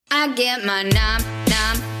I get my nom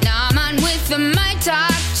on with the My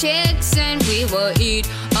Talk chicks, and we will eat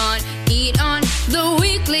on the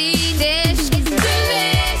weekly dish. It's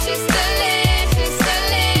delicious, delicious,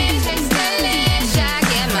 delicious, delicious. I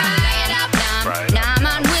get my nom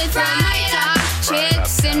on with the My Talk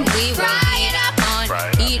chicks, and we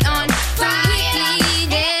will eat on the weekly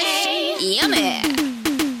dish. Yummy.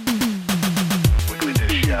 Weekly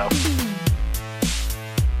Dish Show.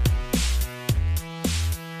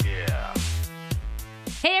 Yeah.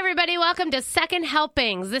 Hey, everybody, welcome to Second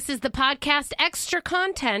Helpings. This is the podcast extra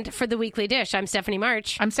content for the Weekly Dish. I'm Stephanie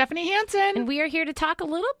March. I'm Stephanie Hansen. And we are here to talk a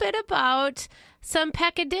little bit about some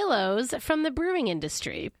peccadillos from the brewing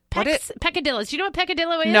industry. Peccadillos. Do you know what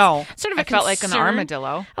peccadillo is? No. Sort of I felt like an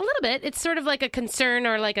armadillo. A little bit. It's sort of like a concern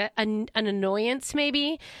or like an annoyance,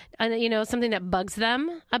 maybe. Something that bugs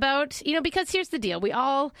them about, because here's the deal. We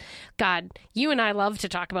all, God, you and I love to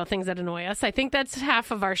talk about things that annoy us. I think that's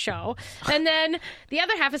half of our show. And then the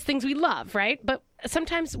other half is things we love, right? But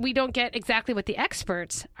sometimes we don't get exactly what the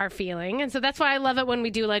experts are feeling. And so that's why I love it when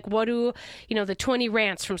we do the 20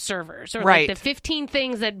 rants from servers or right. like the 15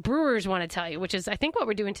 things that brewers want to tell you, which is, I think, what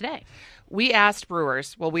we're doing today. We asked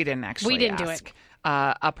brewers. Well, we didn't actually. We didn't ask. do it.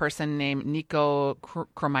 A person named Nico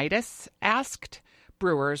Chromitis asked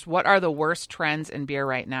brewers, what are the worst trends in beer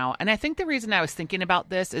right now? And I think the reason I was thinking about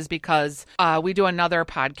this is because we do another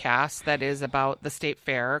podcast that is about the state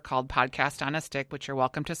fair called Podcast on a Stick, which you're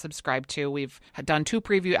welcome to subscribe to. We've done 2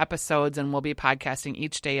 preview episodes and we'll be podcasting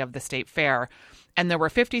each day of the state fair. And there were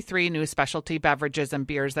 53 new specialty beverages and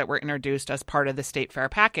beers that were introduced as part of the state fair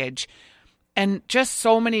package. And just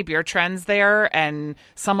so many beer trends there, and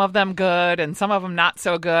some of them good and some of them not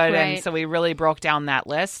so good. Right. And so we really broke down that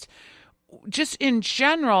list. Just in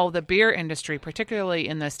general, the beer industry, particularly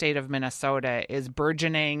in the state of Minnesota, is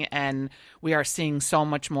burgeoning, and we are seeing so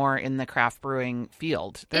much more in the craft brewing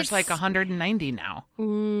field. There's like 190 now.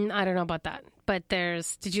 I don't know about that, but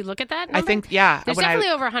did you look at that number? I think, yeah. There's definitely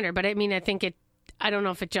over 100, but I think I don't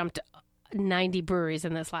know if it jumped 90 breweries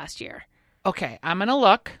in this last year. Okay, I'm going to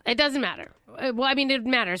look. It doesn't matter. Well, it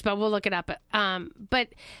matters, but we'll look it up. But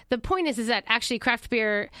the point is that actually craft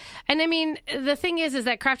beer, and the thing is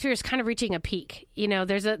that craft beer is kind of reaching a peak.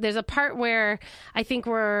 There's a part where I think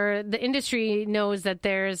where the industry knows that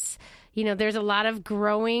there's a lot of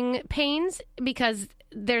growing pains because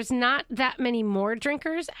there's not that many more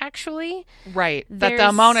drinkers, actually. Right. That the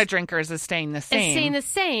amount of drinkers is staying the same. It's staying the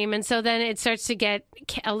same. And so then it starts to get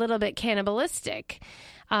a little bit cannibalistic.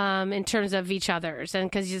 In terms of each other's, and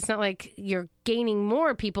because it's not like you're gaining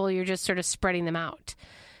more people, you're just sort of spreading them out,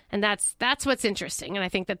 and that's what's interesting. And I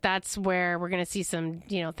think that's where we're going to see some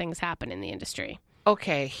things happen in the industry.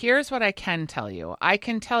 Okay, here's what I can tell you. I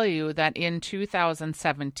can tell you that in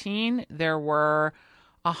 2017 there were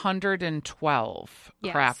 112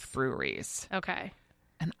 craft breweries. Okay,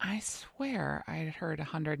 and I swear I had heard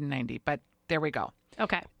 190, but there we go.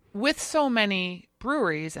 Okay. With so many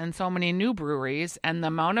breweries and so many new breweries and the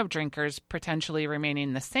amount of drinkers potentially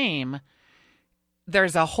remaining the same,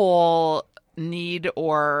 there's a whole need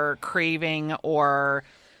or craving or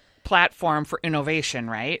platform for innovation,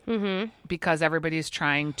 right? Mm-hmm. Because everybody's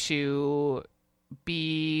trying to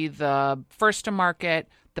be the first to market,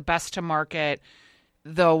 the best to market,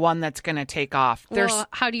 the one that's going to take off. Well,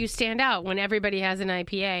 how do you stand out when everybody has an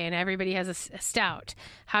IPA and everybody has a stout?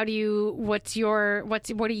 What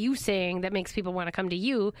are you saying that makes people want to come to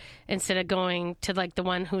you instead of going to the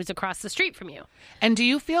one who's across the street from you? And do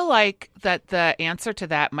you feel like that the answer to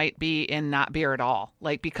that might be in not beer at all?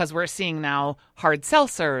 Because we're seeing now hard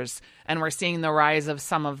seltzers and we're seeing the rise of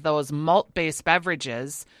some of those malt-based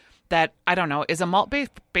beverages that, I don't know, is a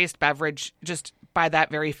malt-based beverage just by that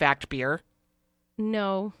very fact beer?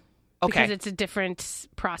 No, okay. Because it's a different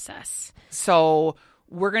process. So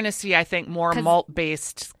we're going to see, I think, more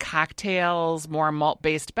malt-based cocktails, more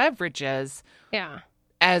malt-based beverages. Yeah.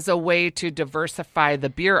 As a way to diversify the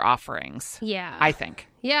beer offerings. Yeah. I think.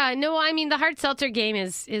 Yeah. No, the hard seltzer game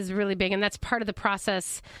is really big, and that's part of the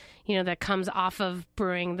process, that comes off of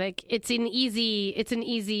brewing. It's an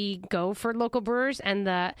easy go for local brewers, and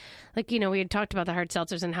we had talked about the hard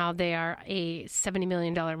seltzers and how they are a $70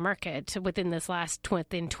 million market within this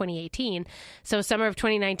in 2018. So summer of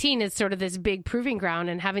 2019 is sort of this big proving ground,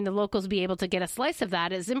 and having the locals be able to get a slice of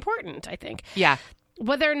that is important, I think. Yeah.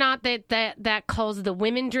 Whether or not that calls the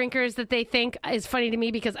women drinkers that they think is funny to me,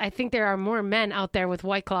 because I think there are more men out there with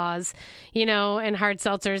White Claws, and hard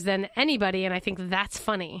seltzers than anybody, and I think that's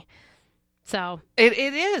funny. So it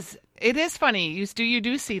is. It is funny. You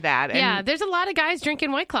do see that. Yeah, there's a lot of guys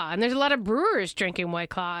drinking White Claw, and there's a lot of brewers drinking White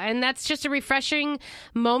Claw, and that's just a refreshing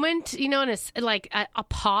moment, and a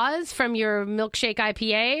pause from your milkshake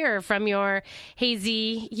IPA or from your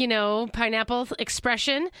hazy, pineapple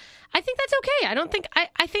expression. I think that's okay.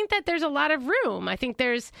 I think that there's a lot of room. I think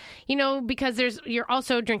there's, because you're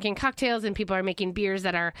also drinking cocktails and people are making beers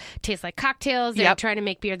that taste like cocktails. They're trying to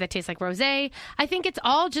make beer that tastes like rosé. I think it's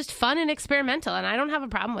all just fun and experimental, and I don't have a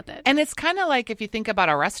problem with it. And it's kind of like if you think about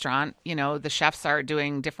a restaurant, the chefs are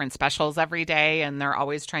doing different specials every day and they're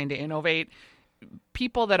always trying to innovate.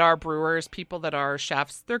 People that are brewers, people that are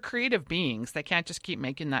chefs, they're creative beings. They can't just keep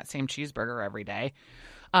making that same cheeseburger every day.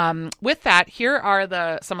 With that, here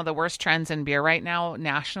are some of the worst trends in beer right now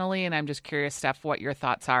nationally, and I'm just curious, Steph, what your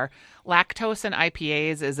thoughts are. Lactose in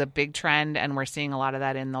IPAs is a big trend, and we're seeing a lot of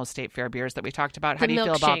that in those State Fair beers that we talked about. How do you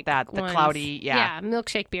feel about that? The cloudy, yeah,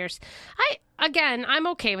 milkshake beers. I'm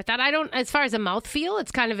okay with that. I don't, as far as a mouthfeel,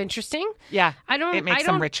 it's kind of interesting. Yeah, it makes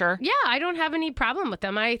them richer. Yeah, I don't have any problem with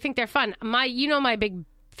them. I think they're fun. My big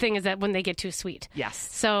thing is that when they get too sweet. Yes.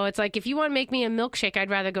 So it's like if you want to make me a milkshake, I'd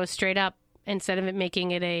rather go straight up. Instead of it making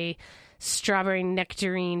it a strawberry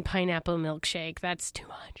nectarine pineapple milkshake. That's too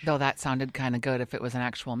much. Though that sounded kind of good if it was an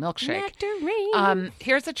actual milkshake. Nectarine.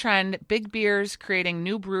 Here's a trend. Big beers creating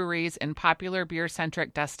new breweries in popular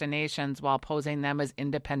beer-centric destinations while posing them as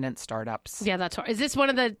independent startups. Yeah, that's hard. Is this one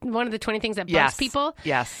of the 20 things that bugs people?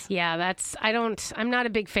 Yes. Yeah, I'm not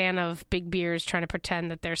a big fan of big beers trying to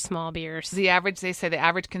pretend that they're small beers. They say the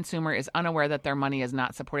average consumer is unaware that their money is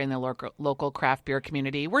not supporting the local craft beer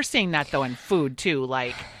community. We're seeing that, though, in food, too.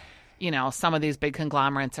 Like, some of these big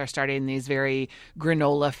conglomerates are starting these very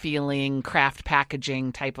granola-feeling craft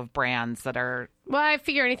packaging type of brands that are... Well, I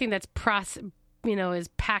figure anything that's is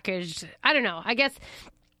packaged. I don't know. I guess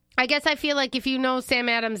I feel like if Sam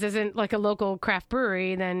Adams isn't like a local craft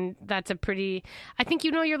brewery, then that's a pretty... I think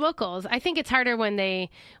your locals. I think it's harder when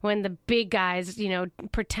the big guys,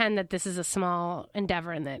 pretend that this is a small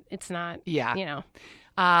endeavor and that it's not,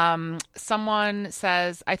 Someone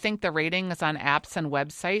says, I think the ratings on apps and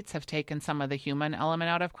websites have taken some of the human element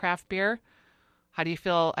out of craft beer. How do you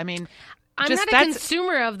feel? I mean, I'm not a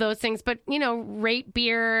consumer of those things, but, Rate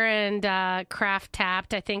Beer and Craft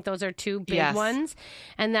Tapped, I think those are two big ones.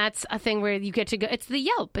 And that's a thing where you get to go. It's the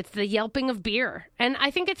Yelp. It's the Yelping of beer. And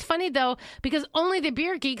I think it's funny, though, because only the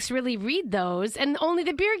beer geeks really read those, and only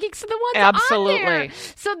the beer geeks are the ones on there.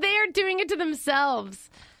 So they're doing it to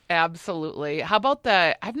themselves. Absolutely. How about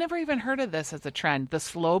I've never even heard of this as a trend, the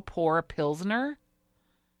slow pour Pilsner.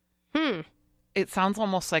 It sounds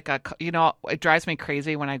almost like it drives me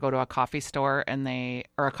crazy when I go to a coffee store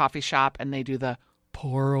or a coffee shop and they do the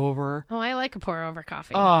pour over. Oh, I like a pour over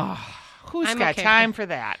coffee. Oh, who's got time for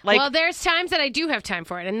that? Well, there's times that I do have time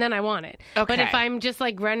for it, and then I want it. Okay. But if I'm just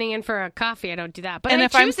like running in for a coffee, I don't do that. But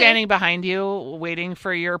if I'm standing behind you waiting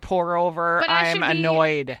for your pour over, I'm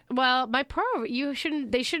annoyed. Well, my pour over,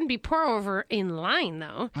 they shouldn't be pour over in line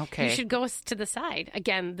though. Okay. You should go to the side.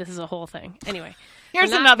 Again, this is a whole thing. Anyway,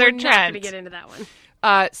 here's another trend. We're not going to get into that one.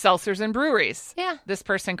 Seltzers and breweries. Yeah. This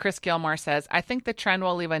person, Chris Gilmore, says, I think the trend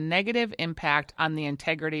will leave a negative impact on the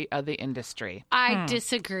integrity of the industry. I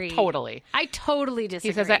disagree. Totally. I totally disagree.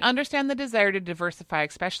 He says, I understand the desire to diversify,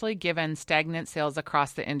 especially given stagnant sales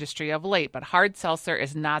across the industry of late, but hard seltzer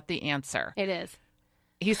is not the answer. It is.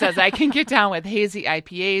 He says, I can get down with hazy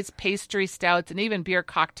IPAs, pastry stouts, and even beer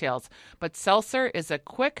cocktails, but seltzer is a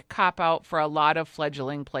quick cop-out for a lot of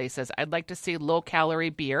fledgling places. I'd like to see low-calorie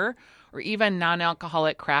beer or even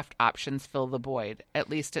non-alcoholic craft options fill the void. At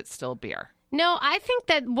least it's still beer. No, I think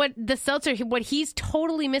that what he's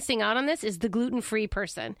totally missing out on this is the gluten-free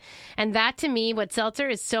person. And that, to me, what seltzer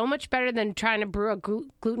is so much better than trying to brew a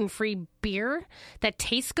gluten-free beer that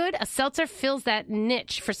tastes good. A seltzer fills that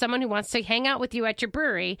niche for someone who wants to hang out with you at your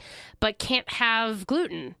brewery but can't have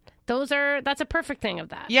gluten. That's a perfect thing of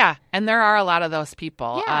that. Yeah, and there are a lot of those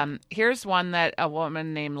people. Yeah. Here's one that a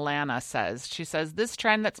woman named Lana says. She says, this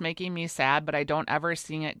trend that's making me sad, but I don't ever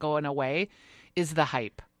see it going away, is the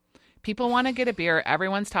hype. People want to get a beer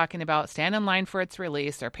everyone's talking about, stand in line for its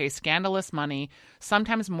release, or pay scandalous money,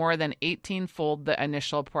 sometimes more than 18-fold the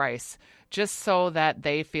initial price, just so that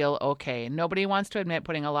they feel okay. Nobody wants to admit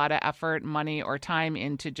putting a lot of effort, money, or time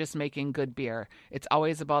into just making good beer. It's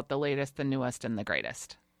always about the latest, the newest, and the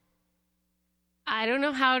greatest. I don't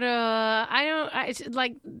know how to.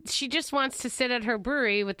 She just wants to sit at her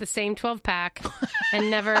brewery with the same 12-pack and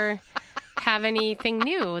never have anything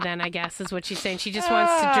new, then I guess is what she's saying. She just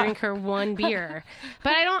wants to drink her one beer.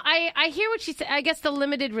 But I hear what she said. I guess the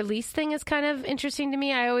limited release thing is kind of interesting to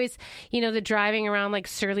me. I always, the driving around like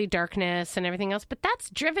Surly Darkness and everything else, but that's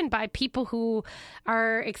driven by people who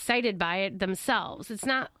are excited by it themselves. It's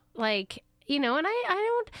not like... and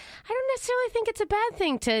I don't necessarily think it's a bad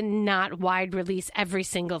thing to not wide release every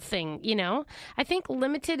single thing, I think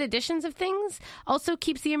limited editions of things also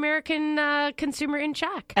keeps the American consumer in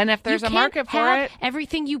check. And if there's a market for it,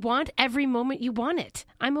 everything you want, every moment you want it.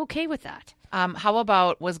 I'm okay with that. How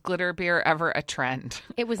about, was glitter beer ever a trend?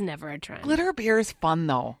 It was never a trend. Glitter beer is fun,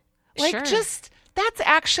 though. Sure. That's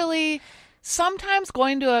actually... Sometimes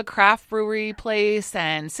going to a craft brewery place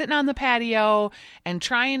and sitting on the patio and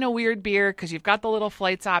trying a weird beer because you've got the little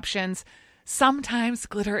flights options. Sometimes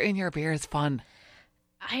glitter in your beer is fun.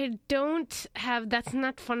 That's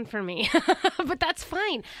not fun for me, but that's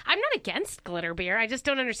fine. I'm not against glitter beer. I just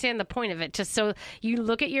don't understand the point of it. Just so you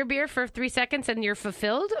look at your beer for 3 seconds and you're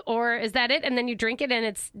fulfilled, or is that it? And then you drink it and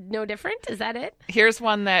it's no different? Is that it? Here's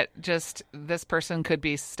one that this person could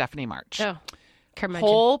be Stephanie March. Oh. Curmudgeon.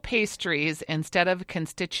 Whole pastries instead of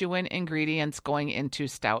constituent ingredients going into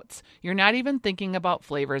stouts. You're not even thinking about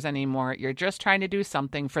flavors anymore. You're just trying to do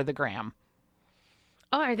something for the gram.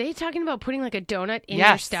 Oh, are they talking about putting like a donut in Yes.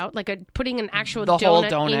 your stout? Like putting an actual The donut whole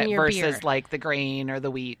in donut your versus beer? like the grain or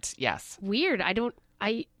the wheat. Yes. Weird.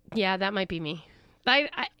 Yeah, that might be me.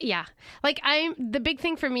 Yeah. The big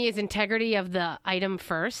thing for me is integrity of the item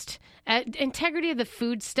first. Integrity of the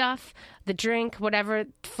food stuff, the drink, whatever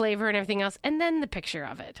flavor and everything else, and then the picture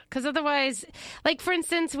of it. Because otherwise, like for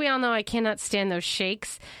instance, we all know I cannot stand those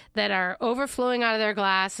shakes that are overflowing out of their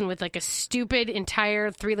glass and with like a stupid entire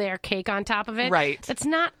 3-layer cake on top of it. Right. That's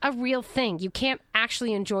not a real thing. You can't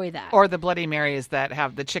actually enjoy that. Or the Bloody Marys that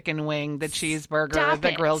have the chicken wing, the cheeseburger, Stop the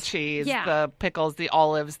it. grilled cheese, Yeah. the pickles, the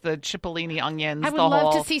olives, the cipollini onions, I would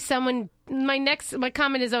love to see someone. My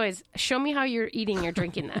comment is always, show me how you're eating or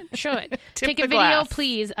drinking that. Show it. Take a the video, glass.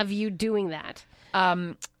 please, of you doing that.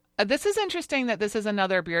 This is interesting that this is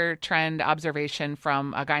another beer trend observation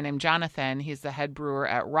from a guy named Jonathan. He's the head brewer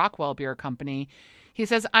at Rockwell Beer Company. He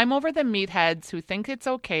says, I'm over the meatheads who think it's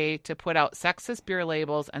okay to put out sexist beer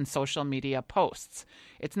labels and social media posts.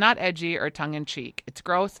 It's not edgy or tongue-in-cheek. It's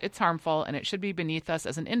gross, it's harmful, and it should be beneath us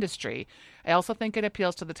as an industry. I also think it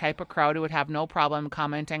appeals to the type of crowd who would have no problem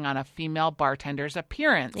commenting on a female bartender's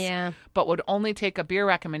appearance, but would only take a beer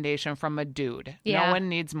recommendation from a dude. Yeah. No one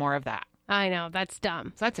needs more of that. I know. That's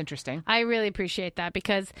dumb. So that's interesting. I really appreciate that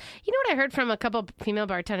because you know what I heard from a couple female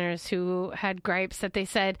bartenders who had gripes that they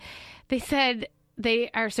said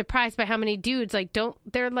they are surprised by how many dudes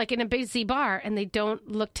they're like in a busy bar and they don't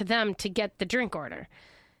look to them to get the drink order.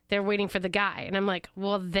 They're waiting for the guy. And I'm like,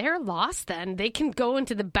 well, they're lost then. They can go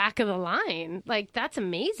into the back of the line. Like, that's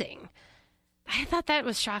amazing. I thought that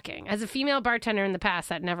was shocking. As a female bartender in the past,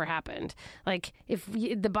 that never happened. Like, if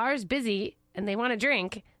the bar's busy and they want a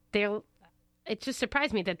drink, it just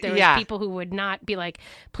surprised me that there was people who would not be like,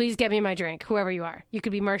 please get me my drink, whoever you are. You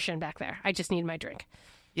could be Mershon back there. I just need my drink.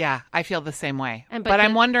 Yeah, I feel the same way. But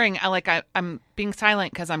I'm wondering, I'm being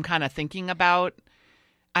silent because I'm kind of thinking about,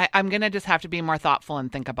 I'm going to just have to be more thoughtful and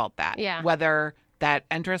think about that. Yeah. Whether that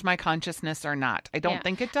enters my consciousness or not. I don't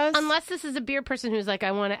think it does. Unless this is a beer person who's like,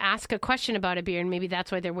 I want to ask a question about a beer, and maybe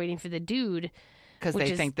that's why they're waiting for the dude. Because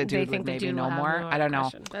they think the dude would maybe know more. I don't know.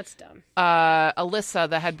 Question. That's dumb. Alyssa,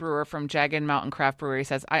 the head brewer from Jagged Mountain Craft Brewery,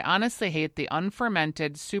 says, I honestly hate the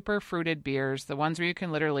unfermented, super fruited beers, the ones where you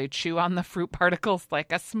can literally chew on the fruit particles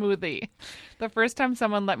like a smoothie. The first time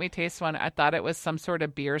someone let me taste one, I thought it was some sort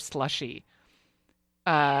of beer slushy.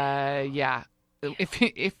 Yeah.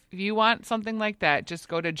 If you want something like that, just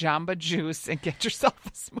go to Jamba Juice and get yourself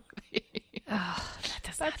a smoothie. Oh,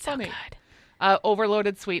 that's not funny. so good.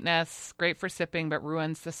 Overloaded sweetness, great for sipping, but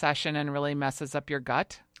ruins the session and really messes up your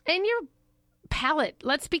gut. And your palate.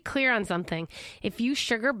 Let's be clear on something. If you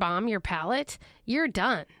sugar bomb your palate, you're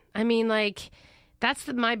done. I mean, that's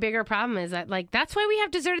my bigger problem is that, that's why we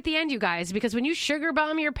have dessert at the end, you guys, because when you sugar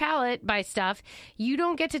bomb your palate by stuff, you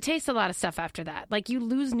don't get to taste a lot of stuff after that. You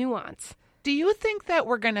lose nuance. Do you think that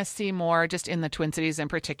we're going to see more, just in the Twin Cities in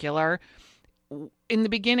particular? In the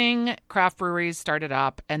beginning, craft breweries started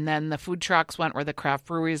up, and then the food trucks went where the craft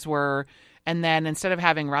breweries were. And then instead of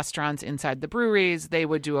having restaurants inside the breweries, they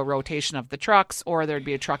would do a rotation of the trucks, or there'd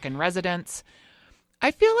be a truck in residence. I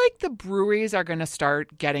feel like the breweries are going to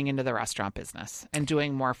start getting into the restaurant business and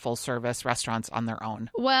doing more full service restaurants on their own.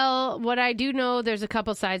 Well, what I do know, there's a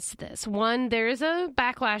couple sides to this. One, there is a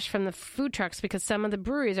backlash from the food trucks because some of the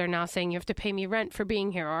breweries are now saying you have to pay me rent for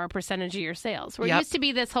being here or a percentage of your sales. Where it used to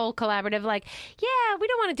be this whole collaborative, like, yeah, we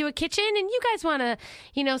don't want to do a kitchen and you guys want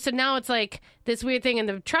to, so now it's like this weird thing. And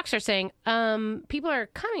the trucks are saying, people are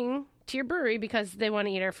coming to your brewery because they want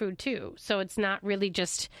to eat our food too. So it's not really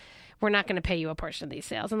just... we're not going to pay you a portion of these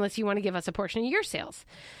sales unless you want to give us a portion of your sales.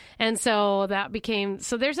 And so that became,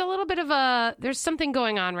 so there's a little bit of there's something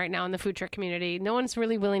going on right now in the food truck community. No one's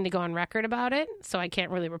really willing to go on record about it, so I can't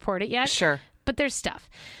really report it yet. Sure. But there's stuff.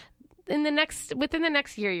 Within the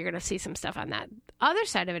next year, you're going to see some stuff on that. Other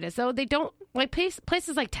side of it is, though, they don't, like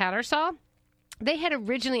places like Tattersall, they had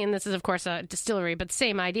originally, and this is, of course, a distillery, but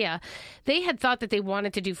same idea. They had thought that they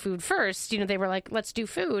wanted to do food first. They were like, let's do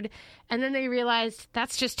food. And then they realized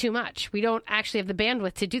that's just too much. We don't actually have the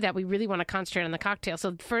bandwidth to do that. We really want to concentrate on the cocktail.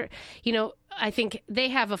 So I think they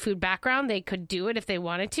have a food background. They could do it if they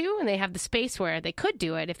wanted to, and they have the space where they could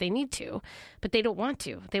do it if they need to, but they don't want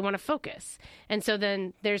to. They want to focus. And so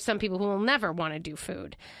then there's some people who will never want to do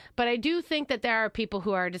food. But I do think that there are people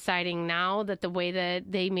who are deciding now that the way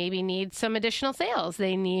that they maybe need some additional sales,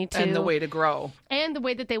 they need to... and the way to grow. And the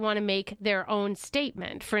way that they want to make their own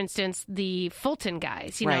statement. For instance, the Fulton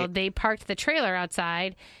guys, Right. they parked the trailer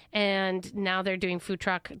outside and now they're doing food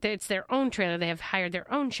truck. It's their own trailer. They have hired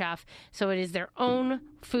their own chef. So it is their own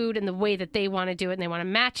food and the way that they want to do it. And they want to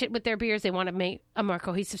match it with their beers. They want to make a more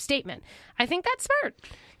cohesive statement. I think that's smart.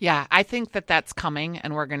 Yeah, I think that that's coming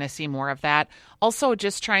and we're going to see more of that. Also,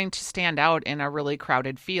 just trying to stand out in a really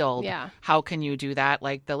crowded field. Yeah. How can you do that?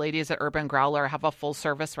 Like the ladies at Urban Growler have a full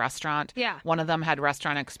service restaurant. Yeah. One of them had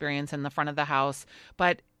restaurant experience in the front of the house.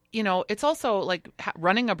 But, it's also like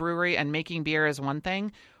running a brewery and making beer is one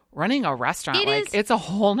thing. Running a restaurant, it's a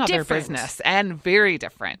whole nother different. Business and very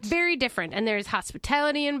different. Very different. And there's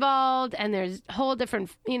hospitality involved and there's a whole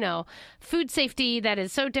different, food safety that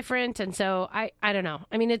is so different. And so I don't know.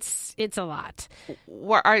 I mean, it's a lot.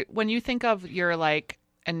 When you think of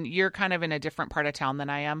and you're kind of in a different part of town than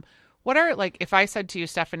I am, what are, if I said to you,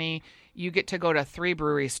 Stephanie, you get to go to 3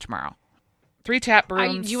 breweries tomorrow, 3 tap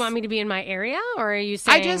rooms. Do you want me to be in my area, or are you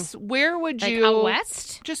saying where would you out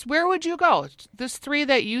west? Just where would you go? There's 3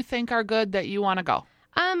 that you think are good that you want to go.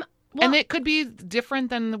 Well, and it could be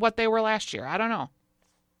different than what they were last year. I don't know.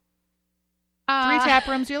 3 tap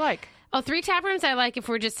rooms you like? Oh, 3 tap rooms I like. If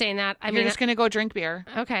we're just saying that, You're just gonna go drink beer.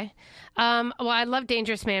 Okay. Well, I love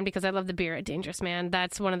Dangerous Man because I love the beer at Dangerous Man.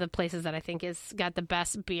 That's one of the places that I think is got the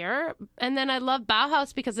best beer. And then I love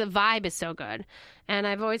Bauhaus because the vibe is so good. And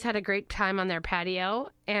I've always had a great time on their patio.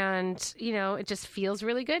 And, it just feels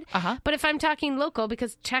really good. Uh-huh. But if I'm talking local,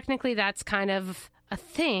 because technically that's kind of a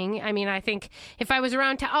thing. I mean, I think if I was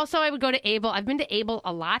around also I would go to Able. I've been to Able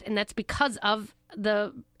a lot, and that's because of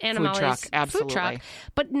the Animales food truck.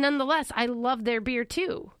 But nonetheless, I love their beer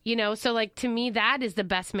too. So to me, that is the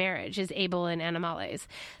best marriage is Able and Animales.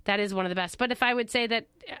 That is one of the best. But if I would say that,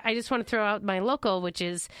 I just want to throw out my local, which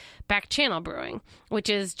is Back Channel Brewing, which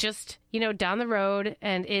is just, down the road,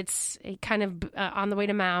 and it's kind of on the way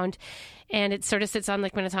to Mound, and it sort of sits on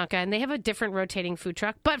Lake Minnetonka, and they have a different rotating food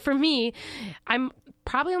truck. But for me, I'm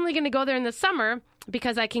probably only going to go there in the summer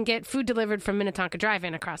because I can get food delivered from Minnetonka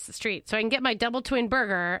Drive-In across the street. So I can get my double twin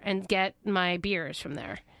burger and get my beers from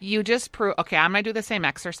there. You just okay, I'm going to do the same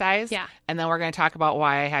exercise. Yeah. And then we're going to talk about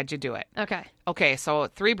why I had you do it. Okay, so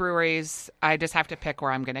 3 breweries. I just have to pick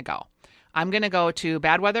where I'm going to go. I'm going to go to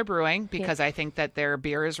Bad Weather Brewing because I think that their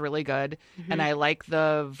beer is really good. Mm-hmm. And I like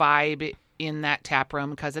the vibe in that tap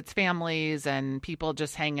room because it's families and people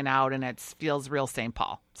just hanging out, and it feels real St.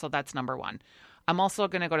 Paul. So that's number 1. I'm also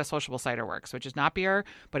going to go to Sociable Cider Works, which is not beer,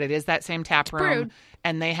 but it is that same tap room. Brewed.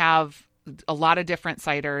 And they have a lot of different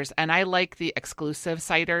ciders. And I like the exclusive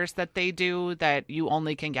ciders that they do that you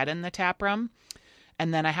only can get in the tap room.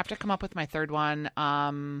 And then I have to come up with my third one.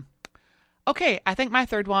 Okay, I think my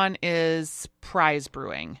third one is Prize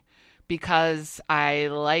Brewing because I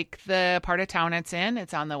like the part of town it's in.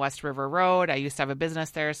 It's on the West River Road. I used to have a business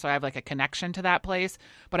there, so I have a connection to that place.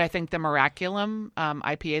 But I think the Miraculum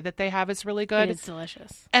IPA that they have is really good. It's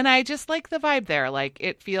delicious. And I just like the vibe there.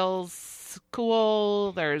 It feels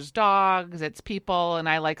cool. There's dogs. It's people. And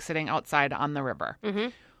I like sitting outside on the river. Mm-hmm.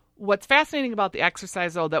 What's fascinating about the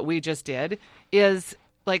exercise, though, that we just did is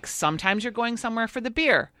sometimes you're going somewhere for the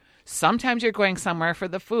beer. Sometimes you're going somewhere for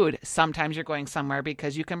the food. Sometimes you're going somewhere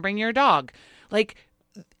because you can bring your dog.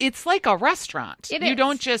 It's like a restaurant. You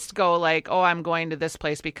don't just go oh, I'm going to this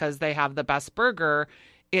place because they have the best burger.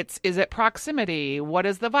 Is it proximity? What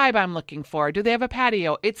is the vibe I'm looking for? Do they have a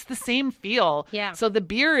patio? It's the same feel. Yeah. So the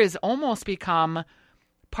beer is almost become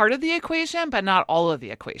part of the equation, but not all of the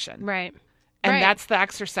equation. Right. And Right. that's the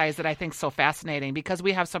exercise that I think is so fascinating because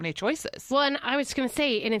we have so many choices. Well, and I was going to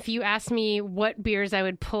say, and if you asked me what beers I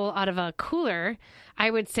would pull out of a cooler,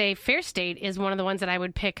 I would say Fair State is one of the ones that I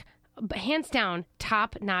would pick. Hands down,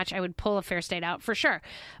 top notch. I would pull a Fair State out for sure.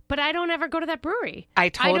 But I don't ever go to that brewery. I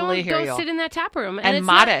totally hear I you. don't go sit in that tap room. And it's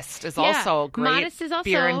Modest not, is also great. Modest is also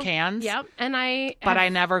beer in cans. Yep. And But I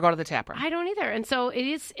never go to the tap room. I don't either. And so it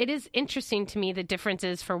is interesting to me the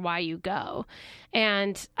differences for why you go.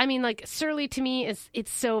 And I mean, like Surly to me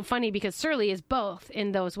it's so funny because Surly is both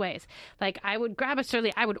in those ways. Like I would grab a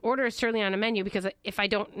Surly, I would order a Surly on a menu because if I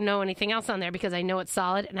don't know anything else on there because I know it's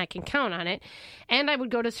solid and I can count on it. And I would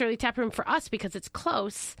go to Surly Tap Room for us because it's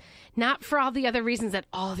close, not for all the other reasons that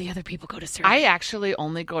all the other people go to Surly. I actually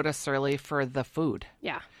only go to Surly for the food.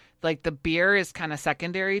 Yeah. Like the beer is kind of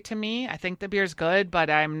secondary to me. I think the beer's good, but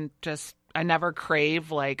I never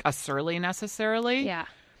crave like a Surly necessarily. Yeah.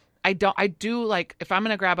 I do like if I'm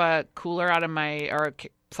going to grab a cooler out of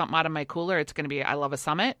something out of my cooler, it's going to be, I love a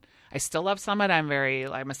Summit. I still love Summit. I'm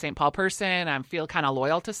a St. Paul person. I feel kind of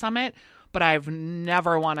loyal to Summit, but I've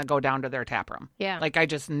never want to go down to their tap room. Yeah. Like I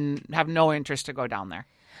just have no interest to go down there.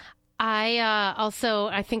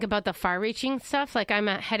 I think about the far-reaching stuff. Like I'm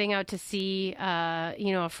heading out to see,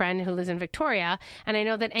 a friend who lives in Victoria, and I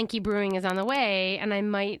know that Enki Brewing is on the way, and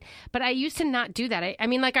but I used to not do that.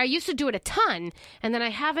 I used to do it a ton, and then I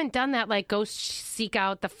haven't done that, like go seek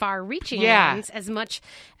out the far-reaching ones as much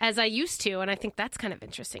as I used to, and I think that's kind of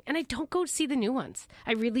interesting. And I don't go see the new ones.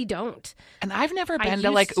 I really don't. And I've never been to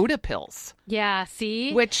like Udapils. Yeah, see?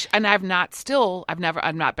 I've not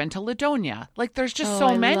been to Ladonia. Like there's just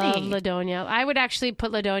so many. I love Ladonia. I would actually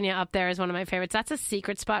put Ladonia up there as one of my favorites. That's a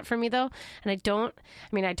secret spot for me though. And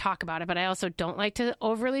I talk about it, but I also don't like to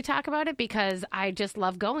overly talk about it because I just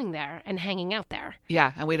love going there and hanging out there.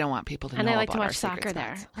 Yeah, and we don't want people to know about our And I like to watch soccer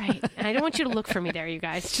there. Right. And I don't want you to look for me there, you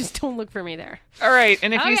guys. Just don't look for me there. All right.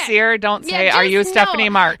 And if you see her, don't say, just are you Stephanie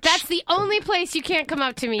March? That's the only place you can't come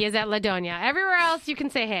up to me is at Ladonia. Everywhere else you can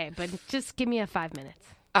say hey, but just give me 5 minutes.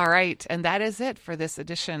 All right. And that is it for this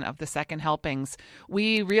edition of the Second Helpings.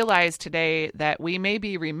 We realized today that we may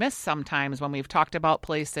be remiss sometimes when we've talked about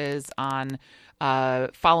places on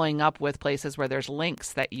following up with places where there's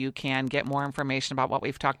links that you can get more information about what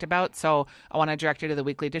we've talked about. So I want to direct you to the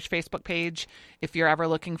Weekly Dish Facebook page. If you're ever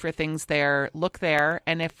looking for things there, look there.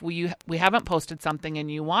 And if we haven't posted something and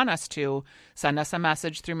you want us to, send us a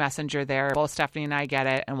message through Messenger there. Both Stephanie and I get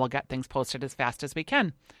it, and we'll get things posted as fast as we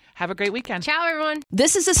can. Have a great weekend. Ciao, everyone.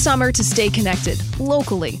 This is a summer to stay connected,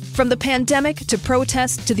 locally. From the pandemic to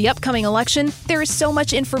protests to the upcoming election, there is so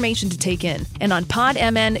much information to take in. And on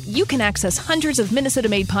PodMN, you can access hundreds of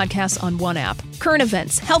Minnesota-made podcasts on one app. Current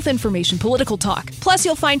events, health information, political talk. Plus,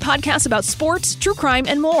 you'll find podcasts about sports, true crime,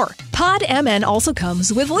 and more. PodMN also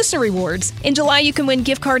comes with listener rewards. In July, you can win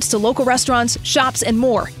gift cards to local restaurants, shops, and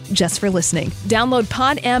more, just for listening. Download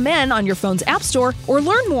PodMN on your phone's app store or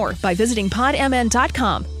learn more by visiting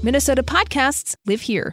podmn.com. Minnesota podcasts live here.